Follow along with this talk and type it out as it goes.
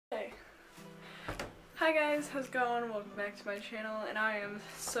Hi guys, how's it going? Welcome back to my channel, and I am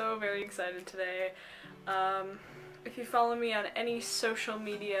so very excited today. If you follow me on any social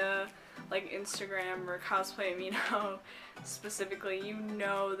media, like Instagram or Cosplay Amino specifically, you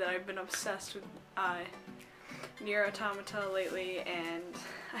know that I've been obsessed with Nier Automata lately, and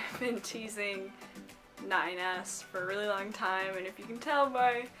I've been teasing 9S for a really long time, and if you can tell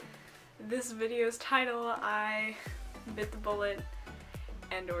by this video's title, I bit the bullet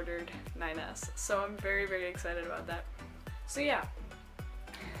and ordered 9S. So I'm very, very excited about that. So yeah.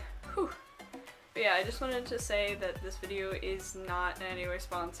 Whew. But yeah, I just wanted to say that this video is not in any way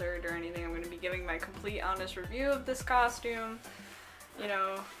sponsored or anything. I'm going to be giving my complete honest review of this costume, you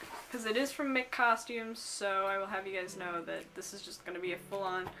know, because it is from miccostumes, so I will have you guys know that this is just going to be a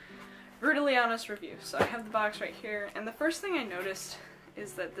full-on, brutally honest review. So I have the box right here, and the first thing I noticed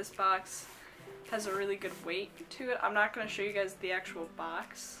is that this box has a really good weight to it. I'm not going to show you guys the actual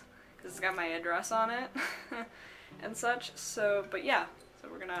box because it's got my address on it and such. So, but yeah, so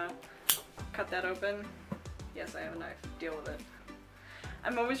we're gonna cut that open. Yes, I have a knife. Deal with it.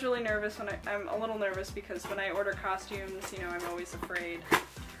 I'm always really nervous when I'm a little nervous because when I order costumes, you know, I'm always afraid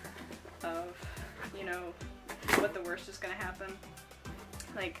of, you know, what the worst is going to happen.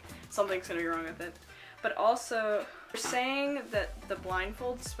 Like, something's going to be wrong with it. But also, they're saying that the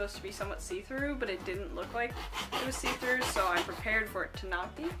blindfold is supposed to be somewhat see-through, but it didn't look like it was see-through, so I'm prepared for it to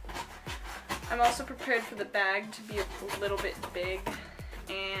not be. I'm also prepared for the bag to be a little bit big,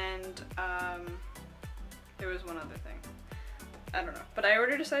 and there was one other thing. I don't know. But I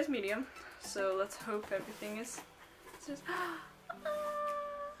ordered a size medium, so let's hope everything is just...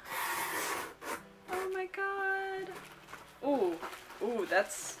 Oh my god! Ooh, ooh,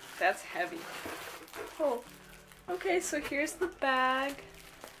 that's heavy. Oh, okay, so here's the bag.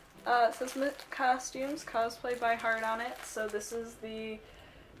 It says miccostumes, cosplay by heart on it. So this is the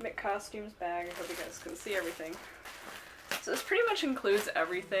miccostumes bag. I hope you guys can see everything. So this pretty much includes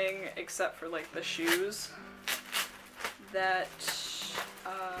everything except for like the shoes that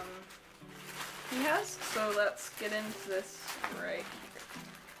he has. So let's get into this right here.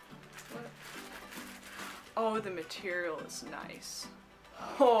 What? Oh, the material is nice.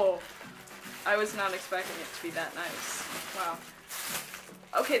 Oh. I was not expecting it to be that nice. Wow.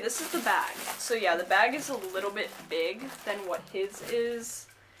 Okay, this is the bag. So yeah, the bag is a little bit big than what his is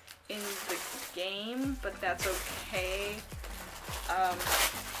in the game, but that's okay.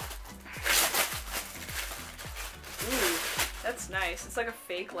 Ooh, that's nice. It's like a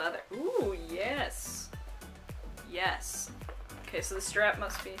fake leather. Ooh, yes. Yes. Okay, so the strap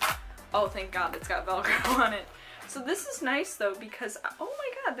must be... Oh, thank God, it's got Velcro on it. So this is nice though because... Oh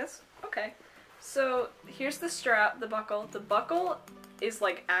my God, that's... Okay. So here's the strap, the buckle. The buckle is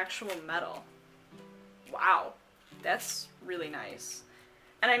like actual metal. Wow, that's really nice.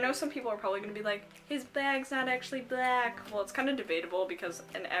 And I know some people are probably gonna be like, his bag's not actually black. Well, it's kind of debatable because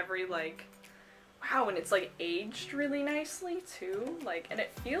in every like, wow, and it's like aged really nicely too. Like, and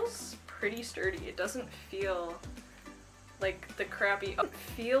it feels pretty sturdy. It doesn't feel like the crappy, it doesn't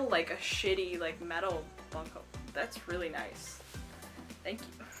feel like a shitty like metal buckle. That's really nice. Thank you.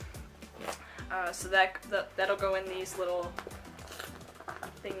 So that'll go in these little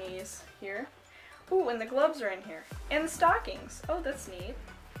thingies here. Ooh, and the gloves are in here. And the stockings. Oh, that's neat.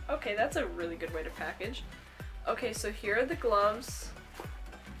 Okay, that's a really good way to package. Okay, so here are the gloves.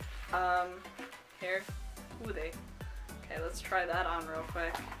 Here. Ooh, they... Okay, let's try that on real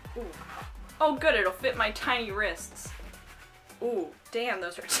quick. Ooh. Oh, good, it'll fit my tiny wrists. Ooh, damn,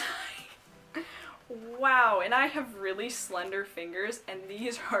 those are tight. Wow, and I have really slender fingers, and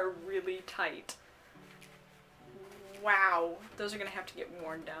these are really tight. Wow, those are gonna have to get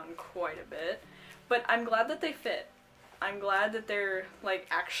worn down quite a bit. But I'm glad that they fit. I'm glad that they're, like,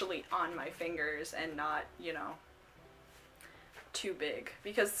 actually on my fingers and not, you know, too big.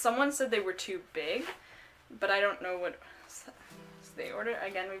 Because someone said they were too big, but I don't know what they ordered.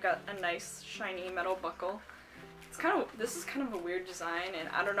 Again, we've got a nice, shiny metal buckle. It's kind of, this is kind of a weird design, and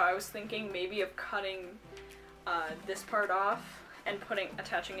I don't know, I was thinking maybe of cutting this part off and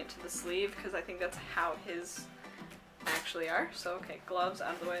attaching it to the sleeve, because I think that's how his actually are. So, okay, gloves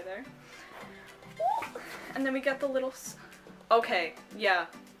out of the way there. And then we got the little, okay, yeah,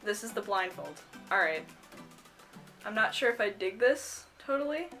 this is the blindfold. Alright. I'm not sure if I dig this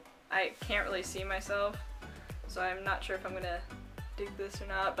totally. I can't really see myself, so I'm not sure if I'm gonna dig this or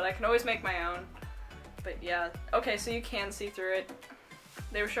not, but I can always make my own. But yeah, okay, so you can see through it.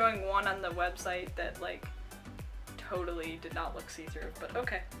 They were showing one on the website that like totally did not look see-through, but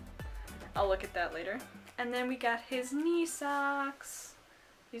okay. I'll look at that later. And then we got his knee socks.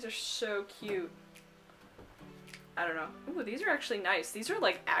 These are so cute. I don't know. Ooh, these are actually nice. These are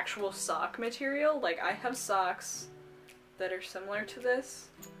like actual sock material. Like I have socks that are similar to this.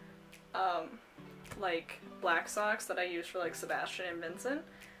 Like black socks that I use for like Sebastian and Vincent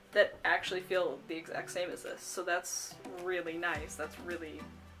that actually feel the exact same as this. So that's really nice.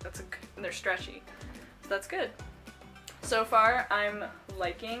 And they're stretchy. So that's good. So far, I'm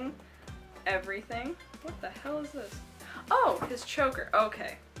liking everything. What the hell is this? Oh, his choker.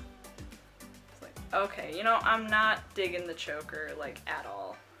 Okay. It's like, okay, you know, I'm not digging the choker, like, at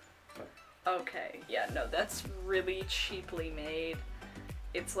all. Okay, yeah, no, that's really cheaply made.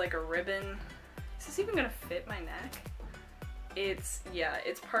 It's like a ribbon. Is this even gonna fit my neck? Yeah,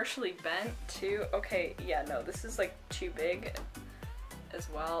 it's partially bent, too. Okay, yeah, no, this is, like, too big as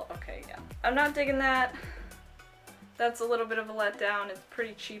well. Okay, yeah. I'm not digging that. That's a little bit of a letdown. It's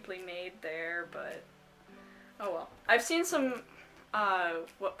pretty cheaply made there, but oh well. I've seen some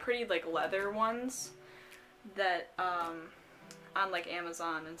pretty like leather ones that on like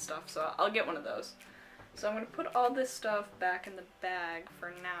Amazon and stuff, so I'll get one of those. So I'm gonna put all this stuff back in the bag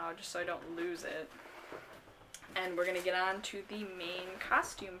for now, just so I don't lose it. And we're gonna get on to the main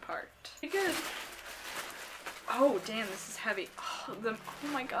costume part. Pretty good. Oh damn, this is heavy. Oh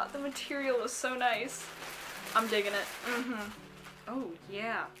my god, the material is so nice. I'm digging it. Oh,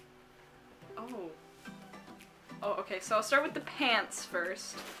 yeah. Oh. Oh, okay, so I'll start with the pants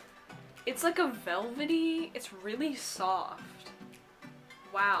first. It's like a velvety, it's really soft.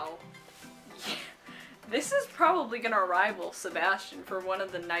 Wow. Yeah. This is probably gonna rival Sebastian for one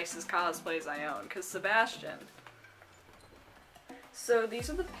of the nicest cosplays I own, because Sebastian. So these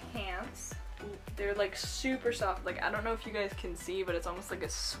are the pants. They're like super soft. Like, I don't know if you guys can see, but it's almost like a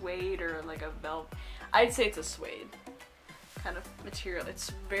suede or like a velvet. I'd say it's a suede kind of material.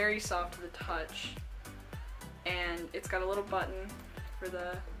 It's very soft to the touch. And it's got a little button for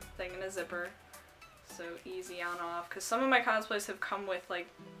the thing and a zipper. So easy on off. Because some of my cosplays have come with like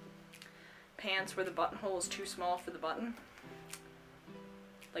pants where the buttonhole is too small for the button.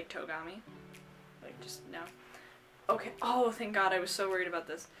 Like Togami. Like just no. Okay, oh thank god, I was so worried about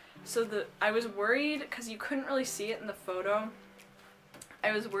this. So I was worried, because you couldn't really see it in the photo,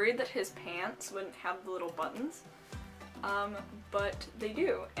 I was worried that his pants wouldn't have the little buttons, but they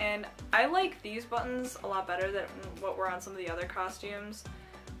do. And I like these buttons a lot better than what were on some of the other costumes,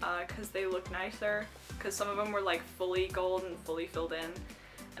 because they look nicer, because some of them were like fully gold and fully filled in,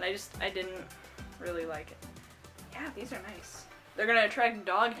 and I didn't really like it. Yeah, these are nice. They're gonna attract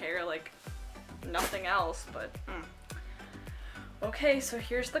dog hair like nothing else, but Okay, so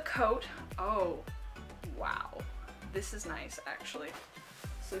here's the coat. Oh, wow. This is nice, actually.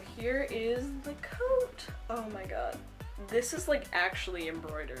 So here is the coat. Oh my god. This is like actually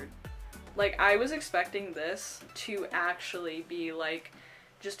embroidered. Like, I was expecting this to actually be like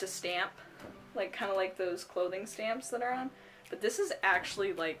just a stamp, like kind of like those clothing stamps that are on, but this is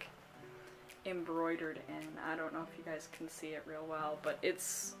actually like embroidered in. I don't know if you guys can see it real well, but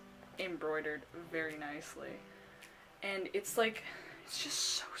it's embroidered very nicely. And it's like, it's just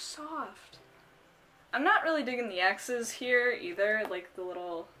so soft. I'm not really digging the X's here either, like the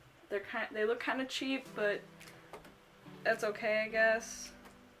little, they look kind of cheap, but that's okay, I guess.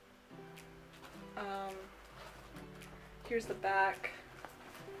 Here's the back.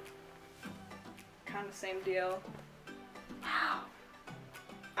 Kind of same deal. Wow.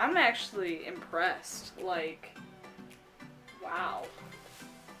 I'm actually impressed. Like, wow.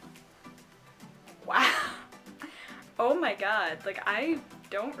 Wow. Oh my god. Like, I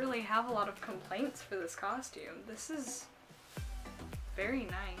don't really have a lot of complaints for this costume. This is very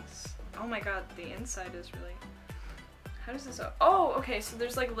nice. Oh my god, the inside is really... How does this open? Oh, okay, so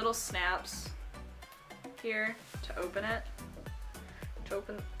there's like little snaps here to open it. To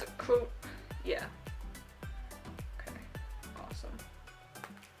open the coat. Yeah. Okay, awesome.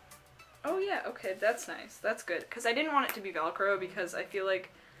 Oh yeah, okay, that's nice. That's good. Because I didn't want it to be Velcro because I feel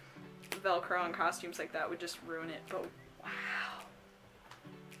like Velcro on costumes like that would just ruin it. But wow.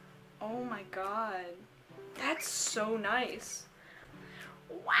 Oh my god. That's so nice.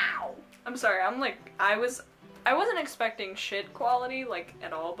 Wow. I'm sorry, I'm like, I wasn't expecting shit quality, like,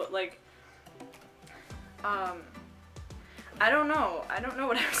 at all, but like, I don't know. I don't know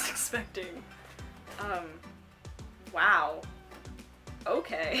what I was expecting. Wow.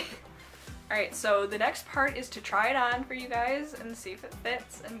 Okay. Alright, so the next part is to try it on for you guys and see if it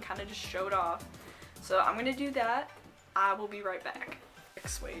fits and kind of just show it off. So I'm gonna do that. I will be right back.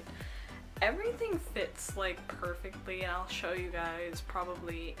 Suede. Everything fits like perfectly, and I'll show you guys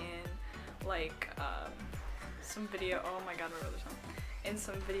probably in like some video. Oh my god, my brother's home. In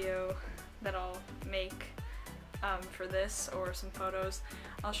some video that I'll make for this or some photos.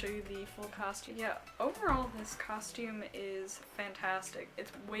 I'll show you the full costume. Yeah, overall this costume is fantastic.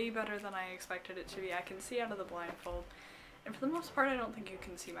 It's way better than I expected it to be. I can see out of the blindfold, and for the most part I don't think you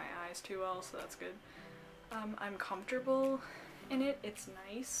can see my eyes too well, so that's good. I'm comfortable in it, it's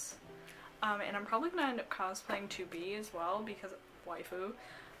nice, and I'm probably gonna end up cosplaying 2B as well because waifu,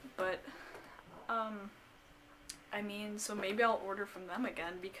 but I mean, so maybe I'll order from them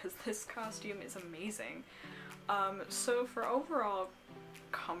again because this costume is amazing. So for overall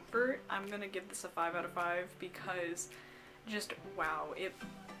comfort, I'm gonna give this a 5 out of 5 because just wow,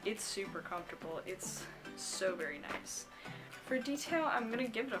 it's super comfortable. It's so very nice. For detail, I'm gonna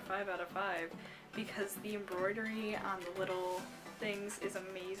give it a 5 out of 5 because the embroidery on the little things is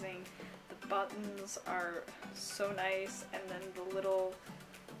amazing. The buttons are so nice, and then the little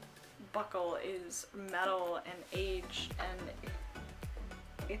buckle is metal and aged, and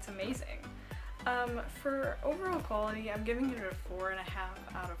it's amazing. For overall quality, I'm giving it a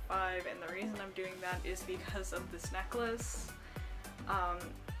 4.5 out of 5, and the reason I'm doing that is because of this necklace.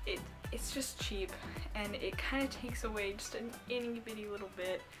 It's just cheap, and it kind of takes away just an itty bitty little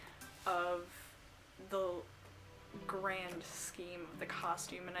bit of the grand scheme of the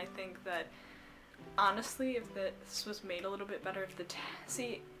costume, and I think that honestly, if this was made a little bit better, if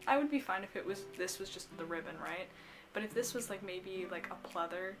see, I would be fine if this was just the ribbon, right? But if this was like maybe like a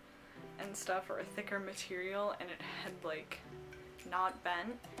pleather and stuff, or a thicker material, and it had like not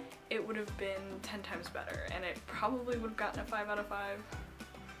bent, it would have been 10 times better, and it probably would have gotten a 5 out of 5.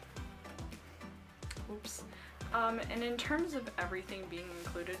 Oops. And in terms of everything being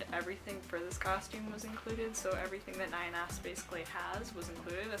included, everything for this costume was included, so everything that 9S basically has was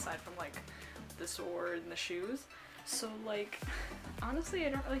included, aside from like the sword and the shoes. So like, honestly, I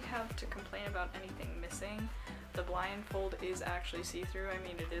don't really have to complain about anything missing. The blindfold is actually see-through. I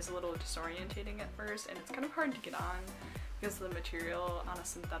mean, it is a little disorientating at first, and it's kind of hard to get on because of the material on a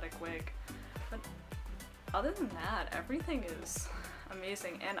synthetic wig. But other than that, everything is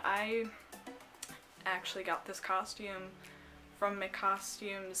amazing, and I actually got this costume from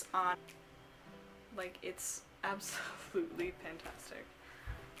miccostumes on, like, it's absolutely fantastic.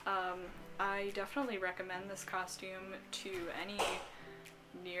 I definitely recommend this costume to any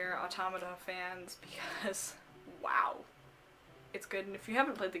Nier Automata fans because wow, it's good, and if you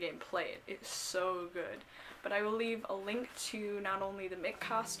haven't played the game, play it. It's so good. But I will leave a link to not only the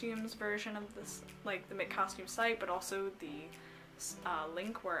miccostumes version of this, like the miccostume site, but also the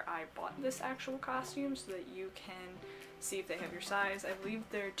link where I bought this actual costume so that you can see if they have your size. I believe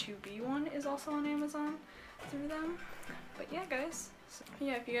their 2B one is also on Amazon through them. But yeah, guys. So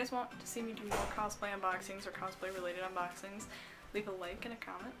yeah, if you guys want to see me do more cosplay unboxings or cosplay related unboxings, leave a like and a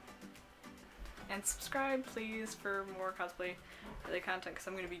comment. And subscribe, please, for more cosplay related content, because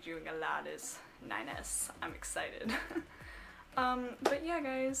I'm going to be doing a lot as 9S. I'm excited. But yeah,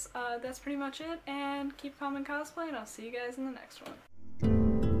 guys, that's pretty much it, and keep calm and cosplay, and I'll see you guys in the next one.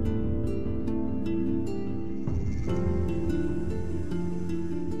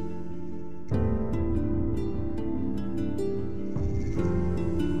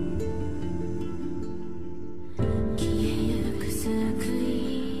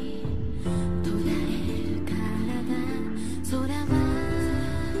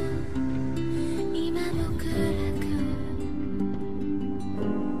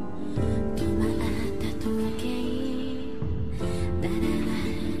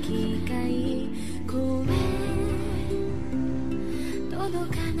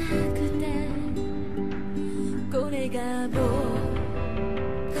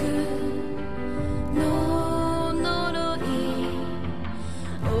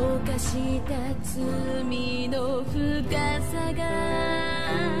「罪の深さ」